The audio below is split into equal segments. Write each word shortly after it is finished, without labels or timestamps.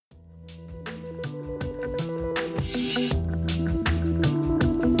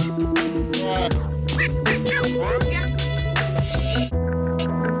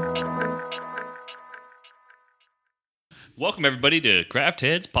Welcome, everybody, to Craft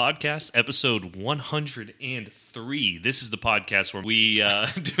Heads Podcast, episode 103. This is the podcast where we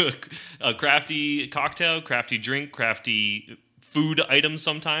do a crafty cocktail, crafty drink, crafty food items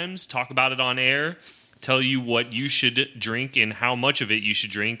sometimes, talk about it on air, tell you what you should drink and how much of it you should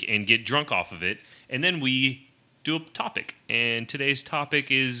drink, and get drunk off of it. And then we do a topic. And today's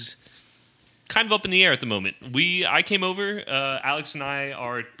topic is kind of up in the air at the moment. I came over, Alex and I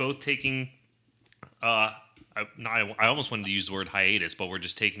are both taking... I almost wanted to use the word hiatus, but we're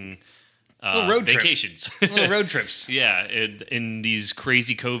just taking road vacations. Little road trips. Yeah, in these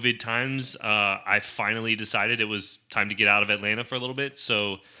crazy COVID times, I finally decided it was time to get out of Atlanta for a little bit.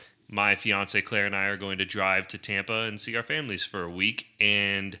 So my fiance Claire and I are going to drive to Tampa and see our families for a week.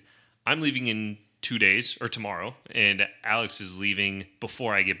 And I'm leaving in 2 days, or tomorrow, and Alex is leaving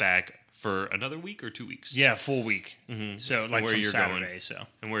before I get back for another week or 2 weeks. Yeah, full week. Mm-hmm. So like where from you're Saturday. Going. So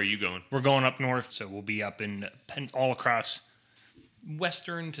and where are you going? We're going up north, so we'll be up in all across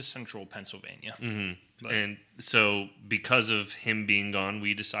western to central Pennsylvania. Mm-hmm. And so because of him being gone,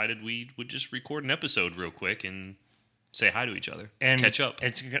 we decided we would just record an episode real quick and say hi to each other and catch up.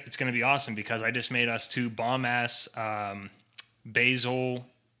 It's going to be awesome because I just made us two bomb ass basil.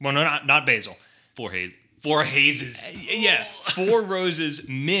 Well, no, not basil. Four hazes. Yeah. 4 Roses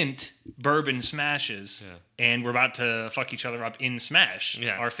mint bourbon smashes. Yeah. And we're about to fuck each other up in Smash.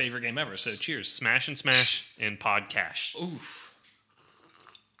 Yeah. Our favorite game ever. So cheers. Smash and podcast. Oof.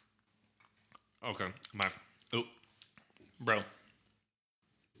 Okay. Bro.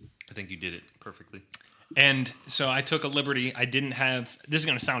 I think you did it perfectly. And so I took a liberty. I didn't have... This is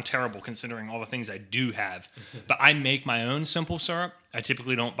going to sound terrible considering all the things I do have. But I make my own simple syrup. I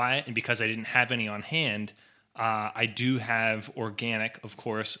typically don't buy it. And because I didn't have any on hand, I do have organic, of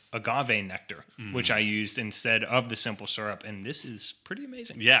course, agave nectar, which I used instead of the simple syrup. And this is pretty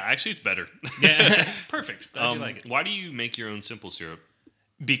amazing. Yeah, actually, it's better. Yeah, perfect. Glad you like it. Why do you make your own simple syrup?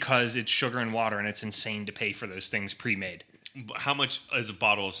 Because it's sugar and water, and it's insane to pay for those things pre-made. How much is a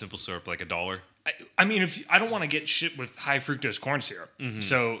bottle of simple syrup? Like $1? I mean, I don't want to get shit with high fructose corn syrup. Mm-hmm.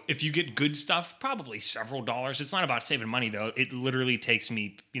 So if you get good stuff, probably several dollars. It's not about saving money, though. It literally takes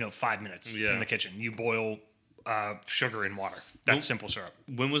me, 5 minutes in the kitchen. You boil sugar in water. That's simple syrup.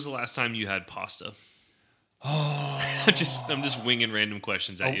 When was the last time you had pasta? Oh, I'm just winging random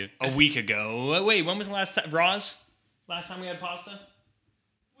questions at you. A week ago. Wait, when was the last time? Roz? Last time we had pasta?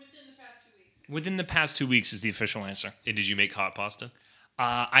 Within the past 2 weeks. Within the past 2 weeks is the official answer. And did you make hot pasta?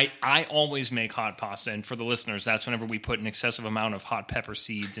 I always make hot pasta, and for the listeners, that's whenever we put an excessive amount of hot pepper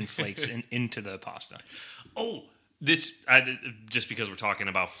seeds and flakes into the pasta. Oh, just because we're talking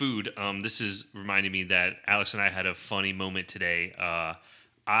about food, this is reminding me that Alex and I had a funny moment today.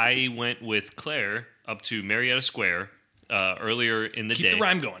 I went with Claire up to Marietta Square earlier in the day. Keep the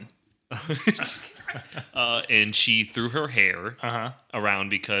rhyme going. And she threw her hair around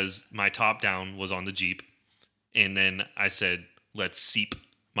because my top down was on the Jeep. And then I said, let's seep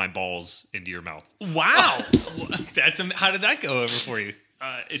my balls into your mouth. Wow. How did that go over for you?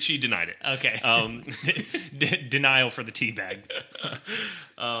 She denied it. Okay. Denial for the tea bag.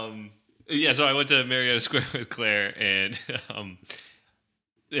 Yeah, so I went to Marietta Square with Claire, and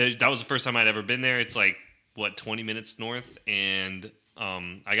that was the first time I'd ever been there. It's 20 minutes north, and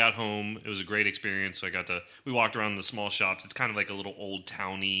I got home. It was a great experience. So we walked around the small shops. It's kind of like a little old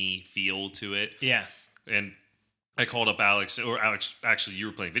towny feel to it. Yeah. And I called up Alex, actually, you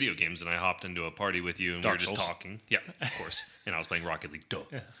were playing video games, and I hopped into a party with you, and Dark we were just Souls. talking. Yeah, of course. And I was playing Rocket League. Duh.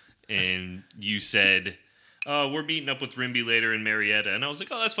 Yeah. And you said, we're meeting up with Rimby later in Marietta. And I was like,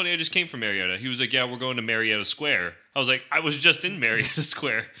 oh, that's funny. I just came from Marietta. He was like, yeah, we're going to Marietta Square. I was like, I was just in Marietta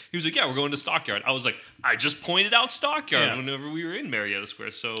Square. He was like, yeah, we're going to Stockyard. I was like, I just pointed out Stockyard whenever we were in Marietta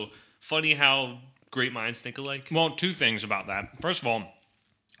Square. So funny how great minds think alike. Well, 2 things about that. First of all,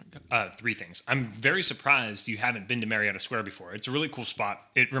 3 things. I'm very surprised you haven't been to Marietta Square before. It's a really cool spot.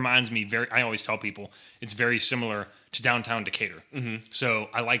 It reminds me I always tell people it's very similar to downtown Decatur. Mm-hmm. So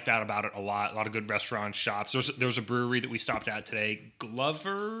I like that about it a lot. A lot of good restaurants, shops. There was a brewery that we stopped at today,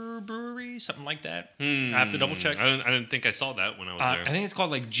 Glover Brewery, something like that. I have to double check. I didn't think I saw that when I was there. I think it's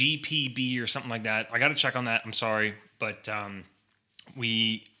called GPB or something like that. I got to check on that. I'm sorry, but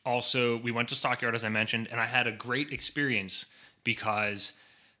we went to Stockyard, as I mentioned, and I had a great experience because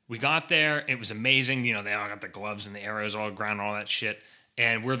we got there. It was amazing. They all got the gloves and the arrows all ground and all that shit.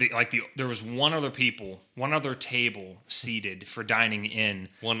 And there was one other table seated for dining in.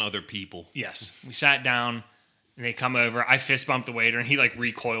 One other people. Yes. We sat down and they come over. I fist bumped the waiter and he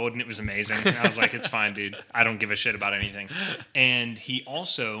recoiled and it was amazing. And I was like, it's fine, dude. I don't give a shit about anything. And he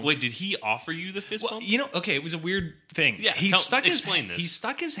also... Wait, did he offer you the fist bump? Okay, it was a weird thing. Yeah, explain this. He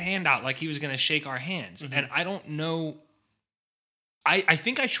stuck his hand out like he was going to shake our hands. Mm-hmm. And I don't know I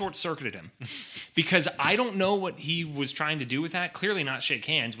think I short-circuited him because I don't know what he was trying to do with that. Clearly not shake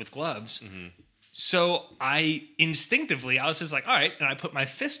hands with gloves. So I instinctively, I was just like, all right. And I put my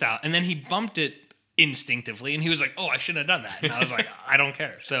fist out and then he bumped it instinctively. And he was like, oh, I shouldn't have done that. And I was like, I don't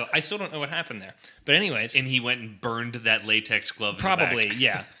care. So I still don't know what happened there. But anyways. And he went and burned that latex glove in the Probably, back.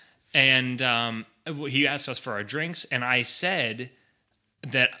 yeah. And he asked us for our drinks. And I said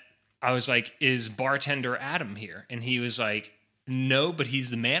that I was like, is bartender Adam here? And he was like, no, but he's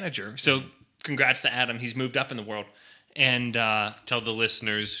the manager. So congrats to Adam. He's moved up in the world. And Tell the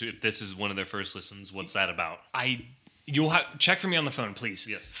listeners, if this is one of their first listens, what's that about? you'll check for me on the phone, please.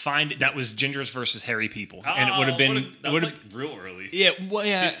 Yes. Find that was Gingers versus Hairy People, and it would have been that was like real early. yeah, well,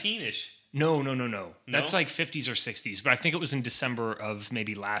 yeah. 15-ish. No. That's like 50s or 60s, but I think it was in December of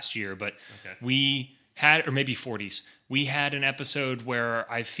maybe last year. But Okay. we had, or maybe 40s, we had an episode where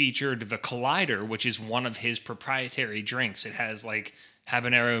I featured the Collider, which is one of his proprietary drinks. It has like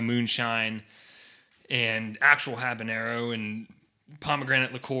habanero moonshine and actual habanero and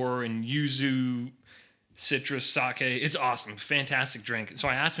pomegranate liqueur and yuzu citrus sake. It's awesome. Fantastic drink. So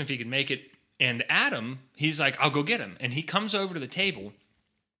I asked him if he could make it. And Adam, he's like, I'll go get him. And he comes over to the table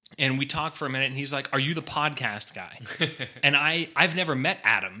and we talk for a minute and he's like, are you the podcast guy? And I've never met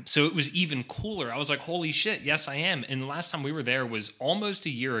Adam. So it was even cooler. I was like, holy shit, yes, I am. And the last time we were there was almost a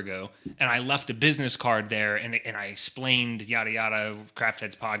year ago. And I left a business card there and I explained yada yada, Craft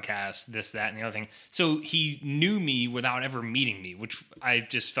Heads podcast, this, that, and the other thing. So he knew me without ever meeting me, which I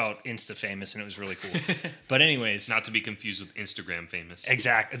just felt insta famous and it was really cool. But anyways. Not to be confused with Instagram famous.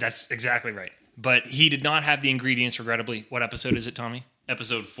 Exactly. That's exactly right. But he did not have the ingredients, regrettably. What episode is it, Tommy?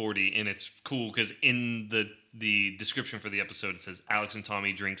 Episode 40, and it's cool because in the description for the episode it says Alex and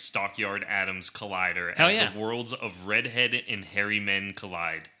Tommy drink Stockyard Adams Collider Hell as yeah. the worlds of redhead and hairy men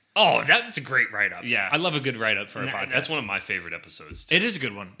collide. Oh, that's a great write-up. Yeah. I love a good write-up for a podcast. That's one of my favorite episodes too. It is a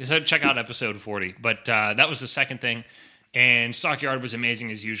good one. So check out episode 40. But that was the second thing. And Stockyard was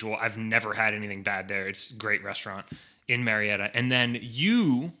amazing as usual. I've never had anything bad there. It's a great restaurant in Marietta. And then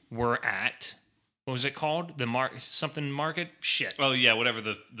you were at... What was it called? The something market? Shit. Oh yeah, whatever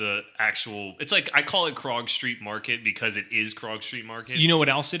the actual. It's like I call it Krog Street Market because it is Krog Street Market. You know what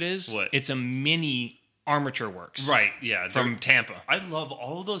else it is? What? It's a mini Armature Works. Right? Yeah, From Tampa. I love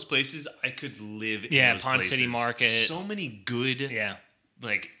all of those places. I could live. Yeah, in those Pond places. City Market. So many good. Yeah.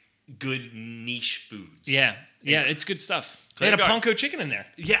 Like good niche foods. Yeah. Yeah, it's good stuff. They had a Ponko chicken in there.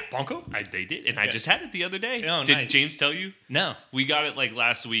 Yeah, Ponko? they did, and I just had it the other day. Oh, Did nice. James tell you? No. We got it like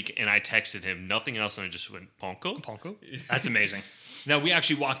last week, and I texted him nothing else, and I just went Ponko. Ponko? That's amazing. No, we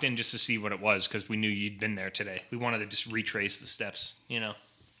actually walked in just to see what it was because we knew you'd been there today. We wanted to just retrace the steps, you know.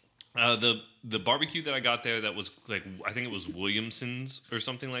 The barbecue that I got there that was like I think it was Williamson's or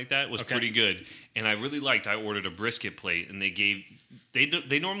something like that was Okay. pretty good, and I really liked. I ordered a brisket plate, and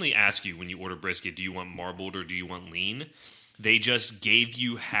they normally ask you when you order brisket, do you want marbled or do you want lean? They just gave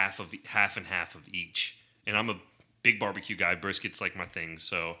you half and half of each, and I'm a big barbecue guy. Brisket's like my thing,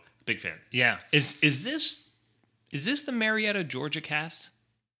 so big fan. Yeah. Is this the Marietta, Georgia cast?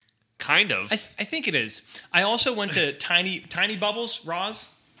 Kind of. I think it is. I also went to Tiny Bubbles,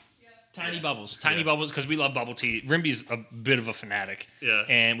 Roz. Yes. Tiny Bubbles, because we love bubble tea. Rimby's a bit of a fanatic. Yeah.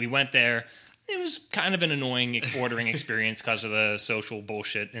 And we went there. It was kind of an annoying ordering experience because of the social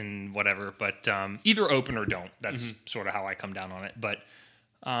bullshit and whatever. But either open or don't. That's sort of how I come down on it. But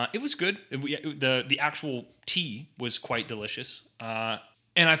it was good. The actual tea was quite delicious. And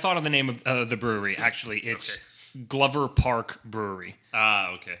I thought of the name of the brewery. Actually, it's Glover Park Brewery.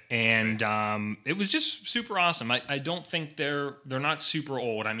 Okay. And it was just super awesome. I don't think they're not super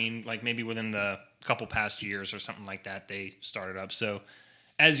old. I mean, like maybe within the couple past years or something like that, they started up. So,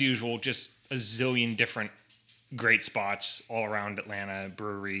 as usual, just a zillion different great spots all around Atlanta,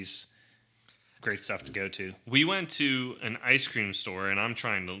 breweries, great stuff to go to. We went to an ice cream store, and I'm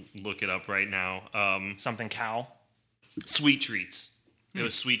trying to look it up right now. Something cow. Sweet Treats. It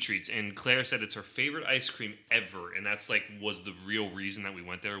was Sweet Treats, and Claire said it's her favorite ice cream ever, and that's like was the real reason that we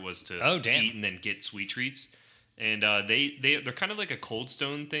went there was to eat and then get Sweet Treats. And they're kind of like a Cold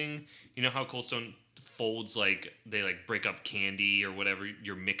Stone thing. You know how Cold Stone folds like they like break up candy or whatever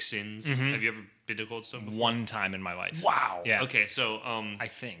your mix-ins. Have you ever been to Cold Stone before? One time in my life. Wow. Yeah. Okay, so I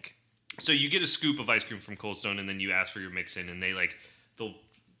think. so you get a scoop of ice cream from Cold Stone, and then you ask for your mix-in, and they'll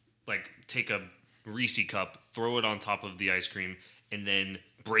take a Reese cup, throw it on top of the ice cream, and then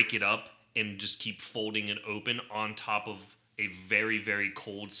break it up and just keep folding it open on top of a very, very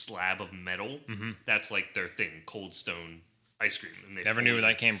cold slab of metal. That's like their thing, Cold Stone ice cream. And they Never knew where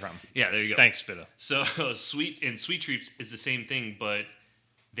that came from. Yeah, there you go. Thanks, Spitta. So Sweet Treats is the same thing, but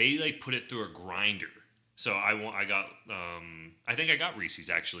they like put it through a grinder. So I got I think I got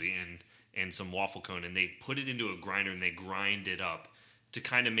Reese's actually and some waffle cone, and they put it into a grinder and they grind it up to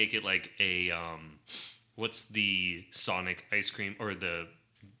kind of make it like a what's the Sonic ice cream or the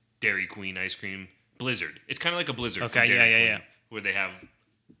Dairy Queen ice cream? Blizzard. It's kind of like a Blizzard. Okay, for Dairy Queen, yeah. where they have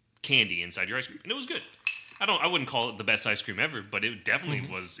candy inside your ice cream, and it was good. I wouldn't call it the best ice cream ever, but it definitely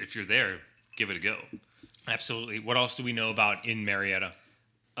was. If you're there, give it a go. Absolutely. What else do we know about in Marietta?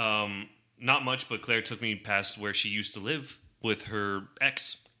 Not much, but Claire took me past where she used to live with her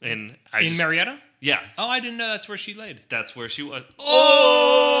ex, and In Marietta? Yeah, Oh, I didn't know that's where she laid. that's where she was.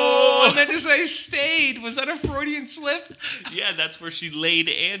 Oh, I meant to say stayed. Was that a Freudian slip? Yeah, that's where she laid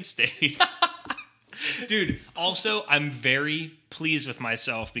and stayed. Dude, also, I'm very pleased with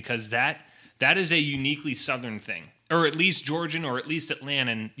myself because that is a uniquely Southern thing. Or at least Georgian or at least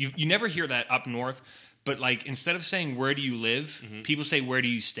Atlantan. You never hear that up north. But like instead of saying where do you live, people say where do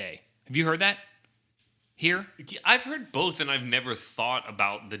you stay. Have you heard that? Here? I've heard both, and I've never thought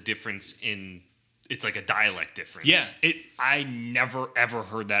about the difference in. It's like a dialect difference. Yeah. I never ever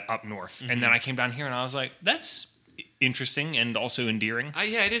heard that up north. And then I came down here and I was like, that's interesting and also endearing.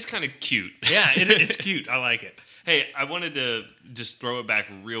 Yeah, it is kind of cute. Yeah, it's cute. I like it. Hey, I wanted to just throw it back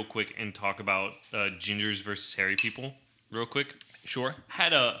real quick and talk about gingers versus hairy people real quick. Sure.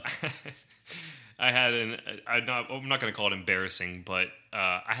 I'm not going to call it embarrassing, but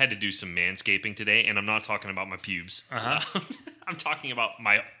I had to do some manscaping today, and I'm not talking about my pubes. I'm talking about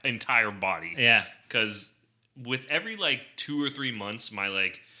my entire body. Yeah. Because with every 2 or 3 months,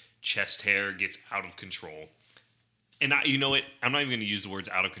 my chest hair gets out of control. And you know what? I'm not even going to use the words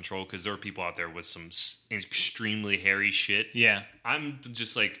out of control because there are people out there with some extremely hairy shit. Yeah. I'm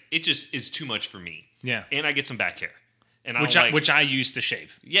just it just is too much for me. Yeah. And I get some back hair. And Which I used to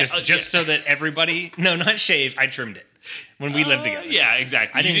shave. Yeah, just so that everybody... No, not shave. I trimmed it when we lived together. Yeah,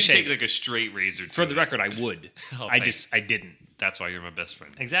 exactly. I didn't you shave take a straight razor. For the record, I would. Oh, I thanks. didn't. That's why you're my best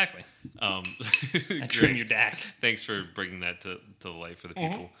friend. Exactly. I trim your dack. Thanks for bringing that to the light for the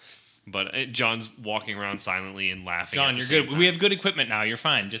people. But John's walking around silently and laughing. John, at the you're same good. time. We have good equipment now. You're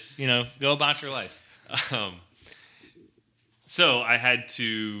fine. Just, go about your life. So I had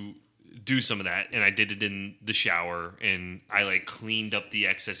to do some of that, and I did it in the shower, and I cleaned up the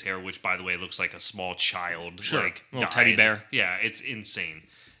excess hair, which by the way looks like a small child, Sure. Little died. teddy bear. Yeah, it's insane.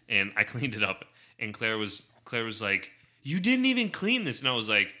 And I cleaned it up, and Claire was like, "You didn't even clean this," and I was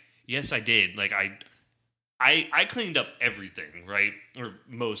like, "Yes, I did. I cleaned up everything, right? Or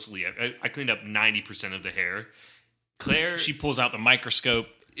mostly. I cleaned up 90% of the hair." Claire, She pulls out the microscope,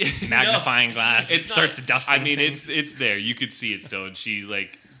 magnifying glass. It starts dusting. I mean, things. it's there. You could see it still, and she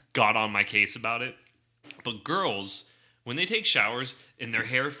got on my case about it. But girls, when they take showers and their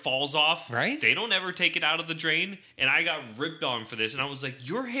hair falls off, Right? They don't ever take it out of the drain. And I got ripped on for this, and I was like,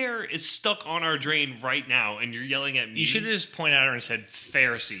 "Your hair is stuck on our drain right now, and you're yelling at me." You should have just pointed at her and said,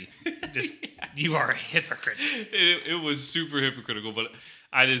 Pharisee. Just, you are a hypocrite. It was super hypocritical, but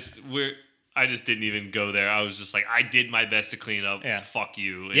I just didn't even go there. I was just like, I did my best to clean it up. Yeah. Fuck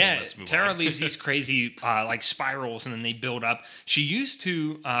you. And Yeah, let's move Tara on. leaves these crazy spirals and then they build up. She used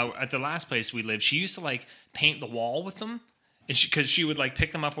to at the last place we lived. She used to paint the wall with them, and because she would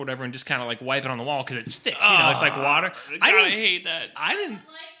pick them up or whatever and just kind of wipe it on the wall because it sticks. It's like water. God, I hate that. I didn't.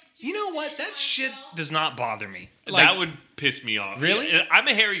 You know what? That shit does not bother me. That would piss me off. Really? And I'm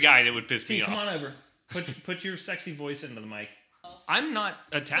a hairy guy, and it would piss me Come off. on over. Put your sexy voice into the mic. I'm not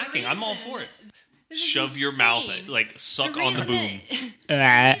attacking. I'm all for it. Shove your mouth, suck on the boom.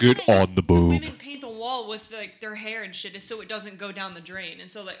 Get on the boom. Women paint the wall with their hair and shit so it doesn't go down the drain. And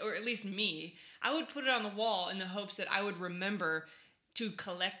so or at least me, I would put it on the wall in the hopes that I would remember to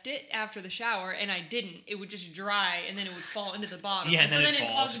collect it after the shower, and I didn't. It would just dry, and then it would fall into the bottom. Yeah, and and so then then it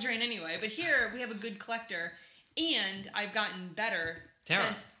it falls. clogs the drain anyway. But here we have a good collector, and I've gotten better Tara,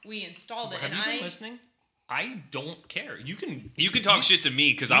 since we installed it. Have and you been listening? I don't care. You can talk shit to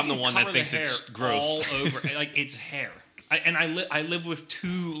me because I'm the can one that cover thinks the it's hair gross. all over. It's hair. I live with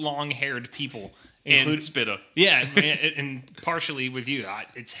two long-haired people. And Spitta. Yeah, and partially with you.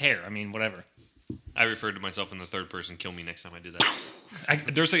 It's hair. I mean, whatever. I referred to myself in the third person. Kill me next time I do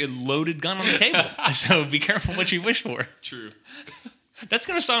that. There's a loaded gun on the table, so be careful what you wish for. True. That's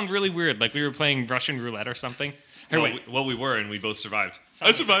going to sound really weird, like we were playing Russian roulette or something. Here, wait. We were, and we both survived.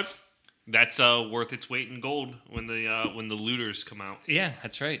 I survived. That's worth its weight in gold when the looters come out. Yeah,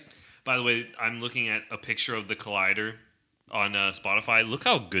 that's right. By the way, I'm looking at a picture of the Collider on Spotify. Look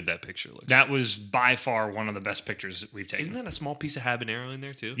how good that picture looks. That was by far one of the best pictures that we've taken. Isn't that a small piece of habanero in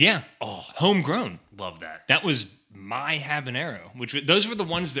there too? Yeah. Oh, Homegrown. love that. That was my habanero, those were the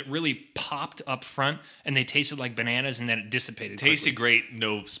ones that really popped up front, and they tasted like bananas, and then it dissipated. Tasted great,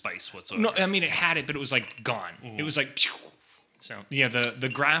 no spice whatsoever. No, I mean, it had it, but it was like gone. It was like, pew. So yeah, the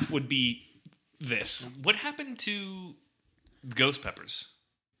graph would be this. What happened to ghost peppers?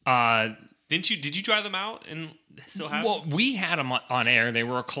 Did you dry them out and still have? Well, we had them on air. They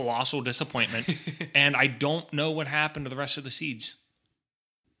were a colossal disappointment, and I don't know what happened to the rest of the seeds.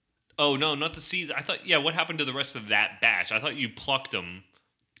 Oh no, not the seeds. I thought, yeah. What happened to the rest of that batch? I thought you plucked them,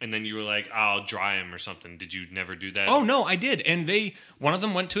 and then you were like, "I'll dry them" or something. Did you never do that? Oh no, I did, and one of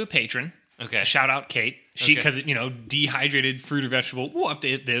them went to a patron. Okay. Shout out Kate. She, Okay. because dehydrated fruit or vegetable. We'll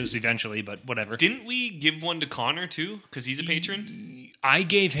update those eventually, but whatever. Didn't we give one to Connor too? Because he's a patron. I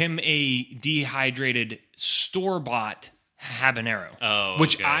gave him a dehydrated store-bought habanero,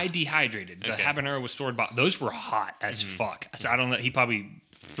 which okay. I dehydrated. The Okay. habanero was store-bought. Those were hot as fuck. So I don't know. He probably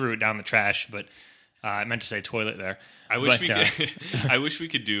threw it down the trash, but I meant to say toilet there. I wish But, we could. I wish we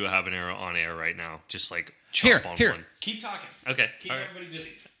could do a habanero on air right now. Just like Here, chomp on here. one. Keep talking. Okay. Keep All right. everybody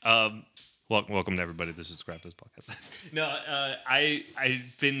busy. Welcome to everybody. This is Scrap This Podcast. No,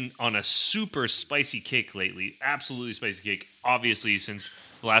 I've been on a super spicy kick lately. Absolutely spicy kick. Obviously, since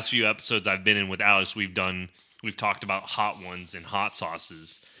the last few episodes I've been in with Alice, we've talked about hot ones and hot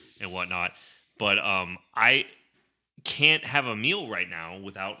sauces and whatnot. But I can't have a meal right now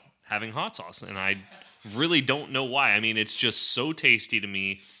without having hot sauce, and I really don't know why. I mean, it's just so tasty to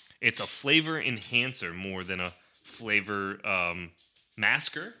me. It's a flavor enhancer more than a flavor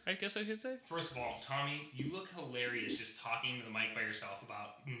masker, I guess I should say. First of all, Tommy, you look hilarious just talking to the mic by yourself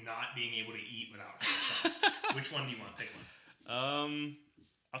about not being able to eat without hot sauce. Which one do you want? Pick one.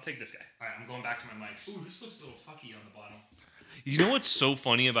 I'll take this guy. All right, I'm going back to my mic. Ooh, this looks a little fucky on the bottom. You know what's so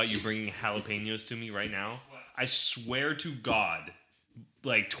funny about you bringing jalapenos to me right now? What? I swear to God,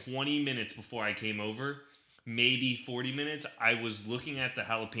 like 20 minutes before I came over, maybe 40 minutes, I was looking at the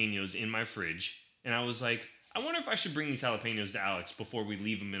jalapenos in my fridge, and I was like, I wonder if I should bring these jalapenos to Alex before we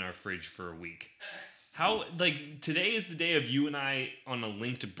leave them in our fridge for a week. How, like, today is the day of you and I on a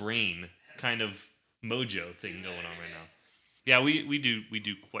linked brain kind of mojo thing going on right now. Yeah, we do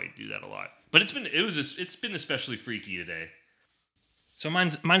quite do that a lot. But it's been especially freaky today. So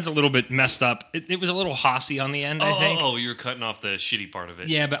mine's a little bit messed up. It was a little hossy on the end, I think. Oh, you're cutting off the shitty part of it.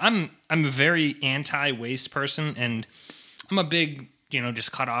 Yeah, but I'm a very anti-waste person, and I'm a big,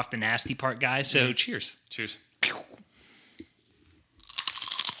 just cut off the nasty part guy. So cheers. Cheers.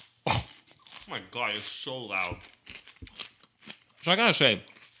 Oh my God, it's so loud. So I gotta say,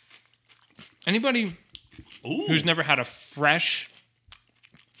 anybody Ooh. who's never had a fresh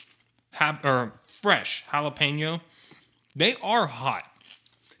jalapeno, they are hot.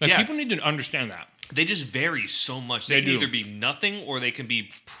 Like, Yeah. people need to understand that. They just vary so much. They can do. either be nothing or they can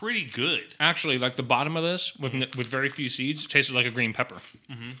be pretty good. Actually, like the bottom of this with very few seeds tasted like a green pepper.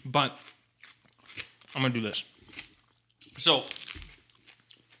 But I'm gonna do this. So,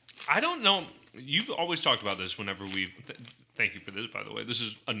 I don't know. You've always talked about this whenever thank you for this, by the way. This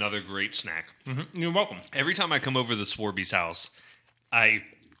is another great snack. You're welcome. Every time I come over to the Swarby's house, I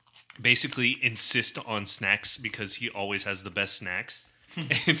basically insist on snacks because he always has the best snacks.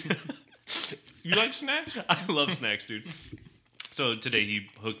 And You like snacks? I love snacks, dude. So today he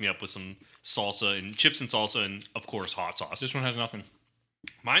hooked me up with some salsa and chips and salsa and, of course, hot sauce. This one has nothing.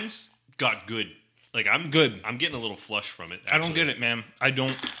 Mine's got good. Like, I'm Good. I'm getting a little flush from it. I don't get it, man. I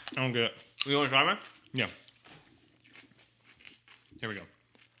don't get it. You want to try mine? Yeah. Here we go.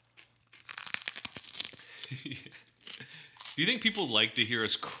 Do you think people like to hear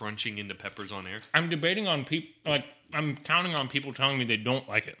us crunching into peppers on air? I'm debating on I'm counting on people telling me they don't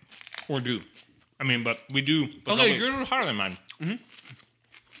like it. Or do. I mean, but we do. But Okay, nobody- yours was hotter than mine.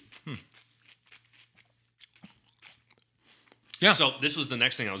 Yeah. So this was the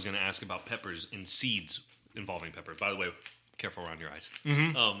next thing I was going to ask about peppers and seeds involving peppers. By the way, careful around your eyes.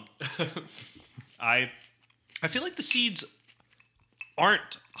 I feel like the seeds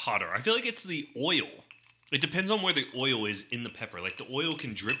aren't hotter. I feel like it's the oil. It depends on where the oil is in the pepper. Like, the oil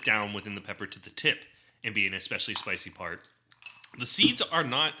can drip down within the pepper to the tip and be an especially spicy part. The seeds are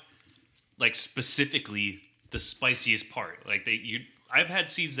not, like, specifically the spiciest part. Like, I've had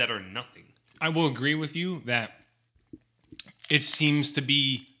seeds that are nothing. I will agree with you that it seems to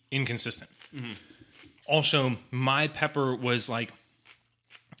be inconsistent. Also, my pepper was like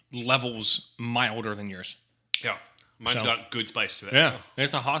levels milder than yours. Yeah. Mine's So- got good spice to it.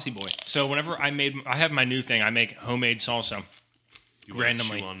 It's a Hossy boy. So whenever I have my new thing. I make homemade salsa. You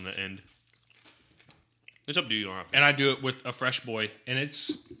randomly. chew on the end. It's up to you. You don't have to. And I do it with a Fresh Boy, and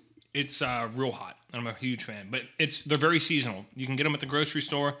it's real hot. I'm a huge fan, but they're very seasonal. You can get them at the grocery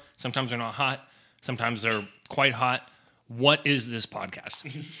store. Sometimes they're not hot. Sometimes they're quite hot. What is this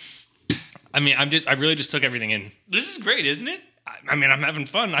podcast? I mean, I really just took everything in. This is great, isn't it? I mean, I'm having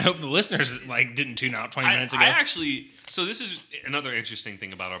fun. I hope the listeners didn't tune out 20 minutes ago. So this is another interesting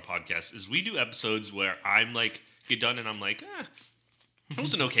thing about our podcast is we do episodes where I'm like, get done and I'm like, that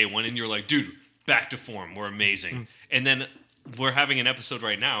was an okay one. And you're like, dude, back to form. We're amazing. And then we're having an episode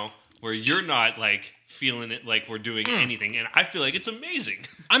right now where you're not like feeling it like we're doing anything. And I feel like it's amazing.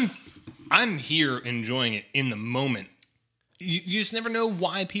 I'm here enjoying it in the moment. You just never know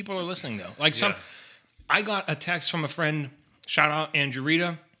why people are listening though. I got a text from a friend, shout out Andrew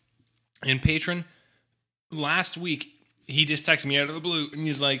Rita and patron. Last week, he just texted me out of the blue and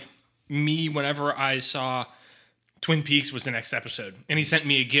he's like, whenever I saw Twin Peaks was the next episode. And he sent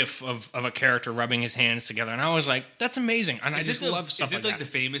me a gif of a character rubbing his hands together. And I was like, that's amazing. And I just love stuff like that. Is it like the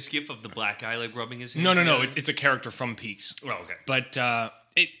famous gif of the black guy like rubbing his hands? No. It's a character from Peaks. Oh, okay. But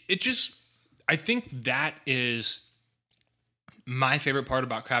I think that is my favorite part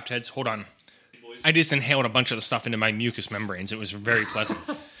about Craft Heads. Hold on. I just inhaled a bunch of the stuff into my mucous membranes. It was very pleasant.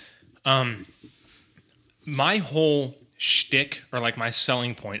 My whole shtick, or like my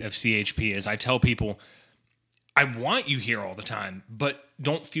selling point of CHP is I tell people, I want you here all the time, but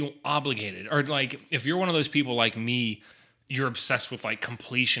don't feel obligated. Or like, if you're one of those people like me, you're obsessed with like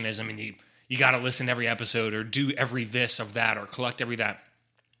completionism and you got to listen to every episode or do every this of that or collect every that.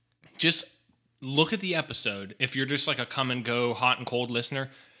 Just look at the episode. If you're just like a come and go hot and cold listener,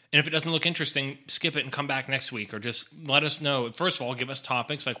 and if it doesn't look interesting, skip it and come back next week, or just let us know. First of all, give us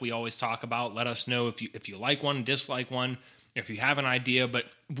topics like we always talk about. Let us know if you like one, dislike one, if you have an idea. But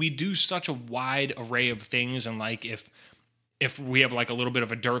we do such a wide array of things, and like if we have like a little bit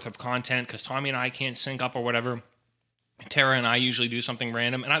of a dearth of content because Tommy and I can't sync up or whatever, Tara and I usually do something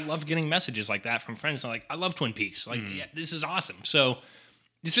random, and I love getting messages like that from friends. Like, I love Twin Peaks. Like, yeah, this is awesome. So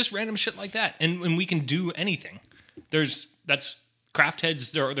it's just random shit like that, and we can do anything. That's Craft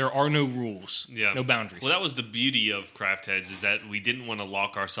Heads. There are no rules, no boundaries. Well, that was the beauty of Craft Heads, is that we didn't want to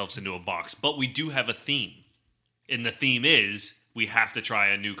lock ourselves into a box, but we do have a theme, and the theme is we have to try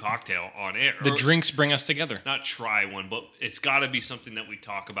a new cocktail on air. The drinks bring us together. Not try one, but it's got to be something that we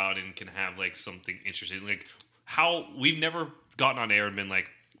talk about and can have like something interesting. Like how we've never gotten on air and been like,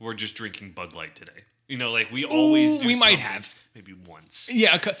 we're just drinking Bud Light today. You know, like we always do. We might have. Maybe once.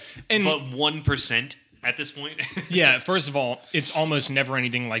 Yeah. But 1% at this point. Yeah. First of all, it's almost never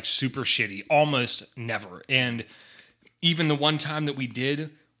anything like super shitty. Almost never. And even the one time that we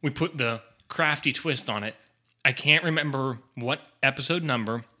did, we put the crafty twist on it. I can't remember what episode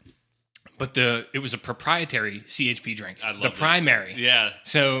number, but it was a proprietary CHP drink. I love the primary. Yeah.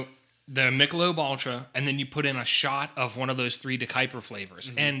 So the Michelob Ultra, and then you put in a shot of one of those 3 De Kuyper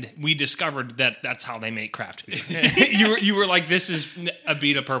flavors, and we discovered that that's how they make craft beer. you were like, this is a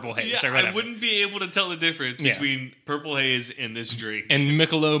beat of Purple Haze. Yeah, or whatever. I wouldn't be able to tell the difference between Purple Haze and this drink. And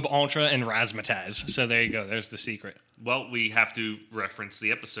Michelob Ultra and Razzmatazz. So there you go. There's the secret. Well, we have to reference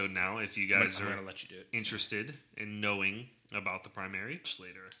the episode now if you guys I'm are gonna let you do it. interested in knowing about the primary.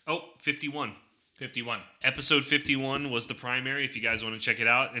 Later. Oh, 51. 51. Episode 51 was the primary, if you guys want to check it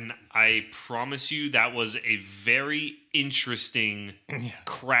out. And I promise you that was a very interesting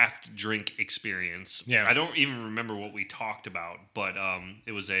craft drink experience. Yeah. I don't even remember what we talked about, but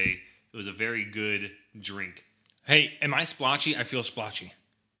it was a very good drink. Hey, am I splotchy? I feel splotchy.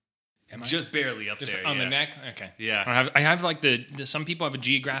 Am I? Just barely up Just there. on the neck? Okay. Yeah. I have like some people have a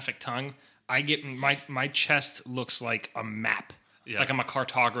geographic tongue. I get my chest looks like a map. Yeah. Like I'm a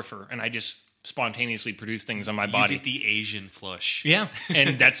cartographer and I just spontaneously produce things on my body. You get the Asian flush. Yeah.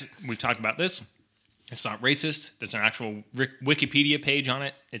 And we've talked about this. It's not racist. There's an actual Wikipedia page on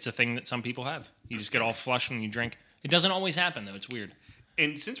it. It's a thing that some people have. You just get all flushed when you drink. It doesn't always happen though. It's weird.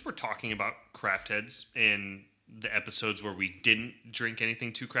 And since we're talking about Craft Heads and the episodes where we didn't drink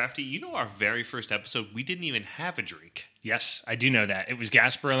anything too crafty, you know, our very first episode, we didn't even have a drink. Yes, I do know that. It was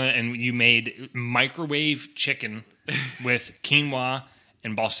Gasparilla, and you made microwave chicken with quinoa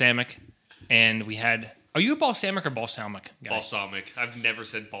and balsamic, and we had... Are you a balsamic or balsamic guy? Balsamic. I've never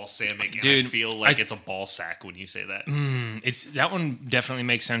said balsamic, and Dude, I feel like it's a ball sack when you say that. That one definitely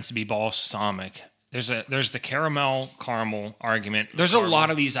makes sense to be balsamic. There's the caramel argument. There's a lot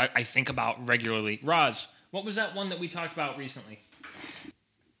of these I think about regularly. Roz, what was that one that we talked about recently?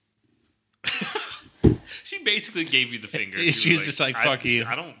 She basically gave you the finger. She was just like, fuck you.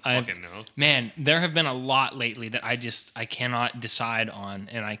 I don't fucking know. Man, there have been a lot lately that I cannot decide on,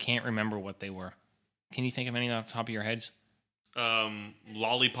 and I can't remember what they were. Can you think of any off the top of your heads?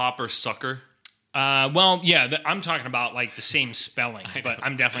 Lollipop or sucker? Well, yeah, I'm talking about like the same spelling, but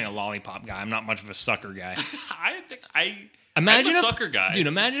I'm definitely a lollipop guy. I'm not much of a sucker guy. I'm a sucker guy. Dude,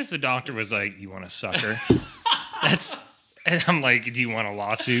 imagine if the doctor was like, "You want a sucker?" And I'm like, "Do you want a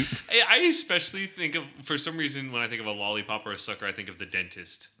lawsuit?" I especially think of, for some reason, when I think of a lollipop or a sucker, I think of the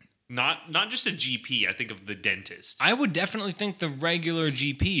dentist. Not just a GP. I think of the dentist. I would definitely think the regular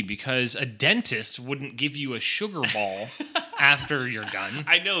GP, because a dentist wouldn't give you a sugar ball after you're done.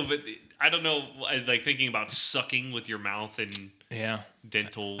 I know, but I don't know. Like thinking about sucking with your mouth and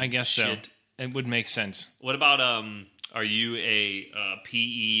dental. I guess shit. so. It would make sense. What about are you a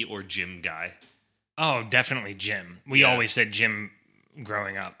PE or gym guy? Oh, definitely gym. We always said gym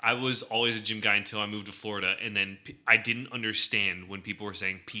growing up. I was always a gym guy until I moved to Florida, and then I didn't understand when people were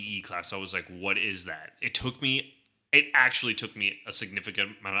saying PE class. I was like, what is that? It actually took me a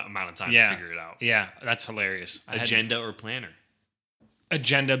significant amount of time to figure it out. Yeah, that's hilarious. Agenda or planner?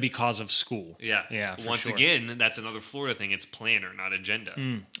 Agenda because of school. Yeah. Once again, that's another Florida thing. It's planner, not agenda.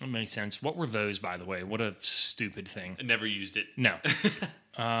 That makes sense. What were those, by the way? What a stupid thing. I never used it. No.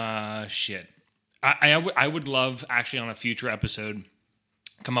 Shit. I would love, actually, on a future episode,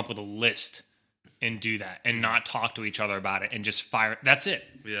 come up with a list and do that and not talk to each other about it and just fire. That's it.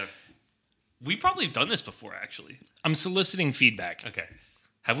 Yeah. We probably have done this before, actually. I'm soliciting feedback. Okay.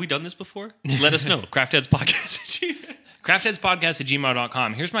 Have we done this before? Let us know. Craftheads Podcast.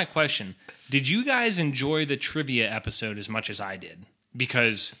 Craftheadspodcast@gmail.com. Here's my question. Did you guys enjoy the trivia episode as much as I did?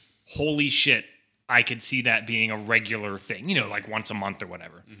 Because holy shit, I could see that being a regular thing, like once a month or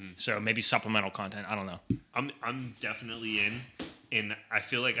whatever. Mm-hmm. So maybe supplemental content. I don't know. I'm definitely in, and I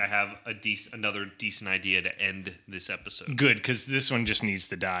feel like I have another decent idea to end this episode. Good, because this one just needs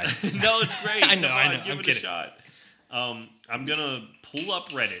to die. No, it's great. I know. Give it a shot. I'm gonna pull up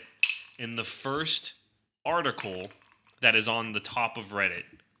Reddit, in the first article that is on the top of Reddit.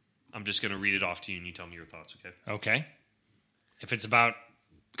 I'm just gonna read it off to you, and you tell me your thoughts. Okay? Okay. If it's about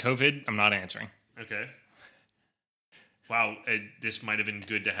COVID, I'm not answering. Okay. Wow, this might have been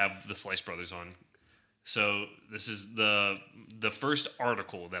good to have the Slice Brothers on. So this is the first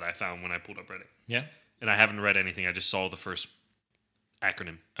article that I found when I pulled up Reddit. Yeah. And I haven't read anything. I just saw the first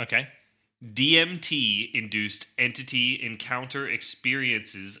acronym. Okay. DMT-induced entity encounter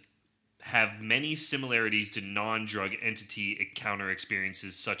experiences have many similarities to non-drug entity encounter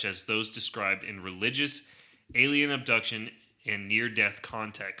experiences, such as those described in religious, alien abduction, and near-death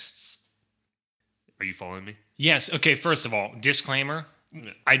contexts. Are you following me? Yes. Okay, first of all, disclaimer.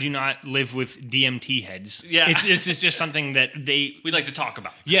 I do not live with DMT heads. Yeah. This is just something that we like to talk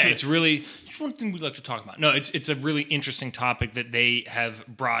about. Yeah, it's one thing we'd like to talk about. No, it's a really interesting topic that they have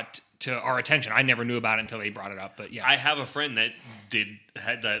brought to our attention. I never knew about it until they brought it up, but yeah. I have a friend that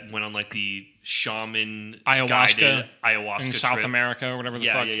went on like the shaman ayahuasca in in trip. South America or whatever the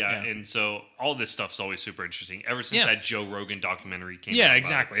fuck. Yeah. And so all this stuff's always super interesting. Ever since that Joe Rogan documentary came out. Yeah,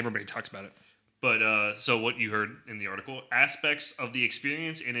 exactly. Everybody talks about it. But so what you heard in the article, aspects of the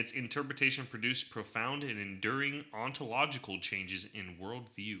experience and its interpretation produce profound and enduring ontological changes in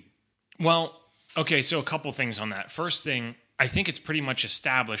worldview. Well, okay, so a couple things on that. First thing, I think it's pretty much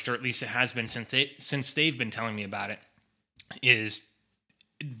established, or at least it has been since they've been telling me about it, is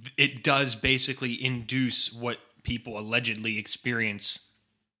it does basically induce what people allegedly experience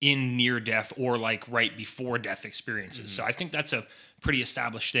in near-death or like right before death experiences. Mm-hmm. So I think that's a pretty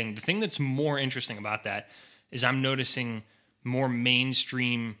established thing. The thing that's more interesting about that is I'm noticing more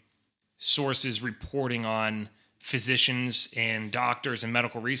mainstream sources reporting on physicians and doctors and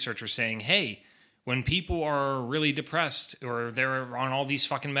medical researchers saying, hey, when people are really depressed or they're on all these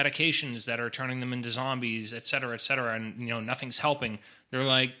fucking medications that are turning them into zombies, et cetera, and nothing's helping, they're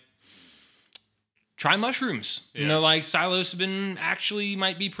like, try mushrooms. Yeah. Like psilocybin actually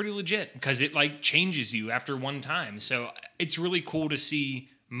might be pretty legit because it like changes you after one time. So it's really cool to see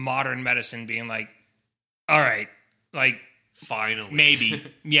modern medicine being like, all right, like finally,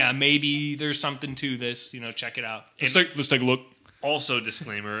 maybe there's something to this. Check it out. Let's take a look. Also,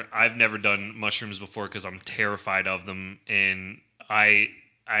 disclaimer: I've never done mushrooms before because I'm terrified of them, and I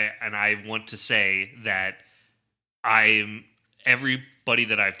want to say that everybody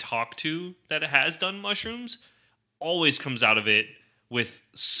that I've talked to that has done mushrooms always comes out of it with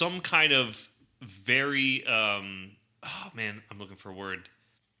some kind of very I'm looking for a word.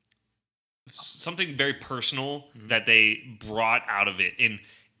 Something very personal that they brought out of it. And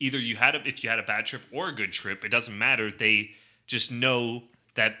either if you had a bad trip or a good trip, it doesn't matter. They just know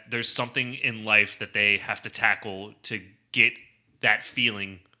that there's something in life that they have to tackle to get that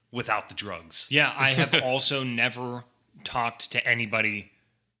feeling without the drugs. Yeah, I have also never talked to anybody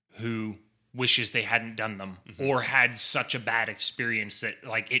who wishes they hadn't done them or had such a bad experience that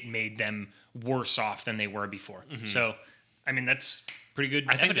like it made them worse off than they were before. So, I mean, that's pretty good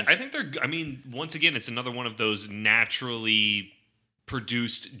evidence. I think they're. I mean, once again, it's another one of those naturally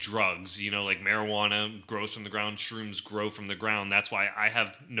produced drugs. You know, like marijuana grows from the ground, shrooms grow from the ground. That's why I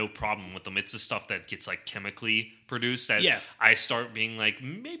have no problem with them. It's the stuff that gets like chemically produced that I start being like,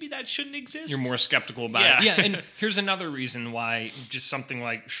 maybe that shouldn't exist. You're more skeptical about it. Yeah, and here's another reason why just something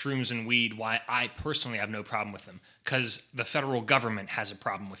like shrooms and weed, why I personally have no problem with them. Because the federal government has a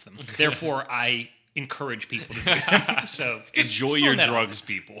problem with them. Therefore, I encourage people to do them. So enjoy your drugs,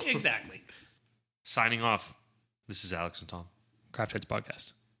 people. Exactly. Signing off. This is Alex and Tom. Craft Heads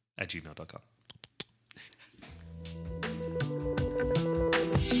Podcast @gmail.com.